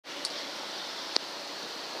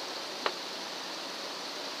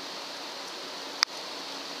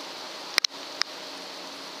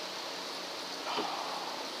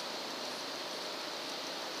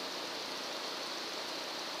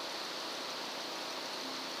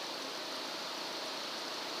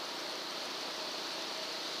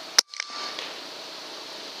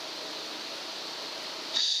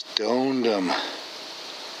Stoned them.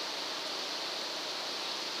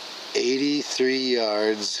 83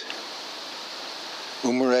 yards.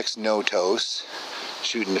 Umarex Notos.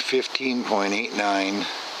 Shooting to 15.89.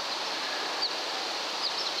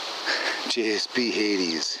 JSB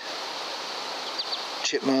Hades.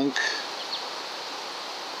 Chipmunk.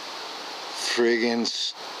 Friggin'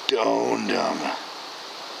 stoned them.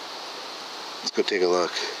 Let's go take a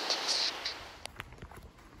look.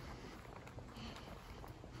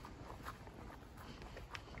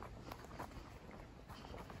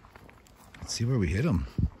 Let's see where we hit him.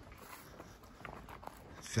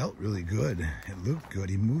 Felt really good. It looked good.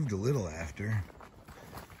 He moved a little after.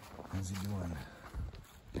 How's he doing?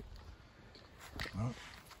 Well,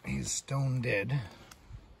 he's stone dead.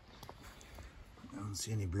 I don't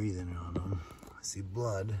see any breathing on him. I see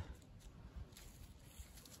blood.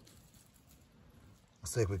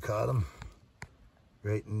 Looks like we caught him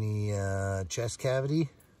right in the chest cavity.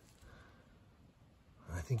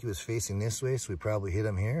 I think he was facing this way, so we probably hit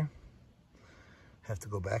him here. Have to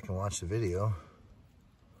go back and watch the video.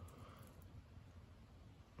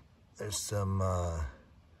 There's some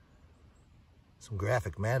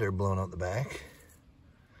graphic matter blown out the back.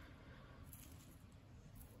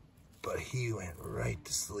 But he went right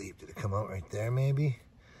to sleep. Did it come out right there maybe?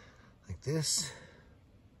 Like this?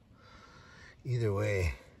 Either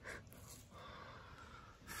way.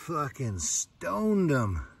 Fucking stoned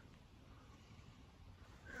him.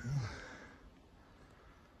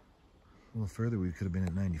 A little further we could have been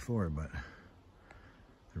at 94, but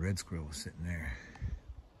the red squirrel was sitting there.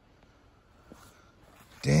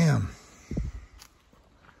 Damn.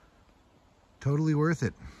 Totally worth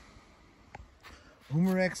it.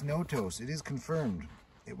 Umarex Notos, it is confirmed.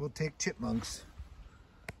 It will take chipmunks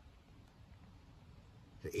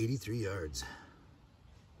to 83 yards.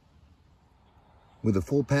 With a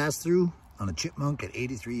full pass through on a chipmunk at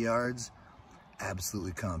 83 yards,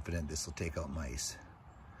 absolutely confident this will take out mice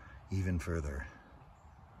even further.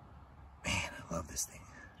 Man, I love this thing.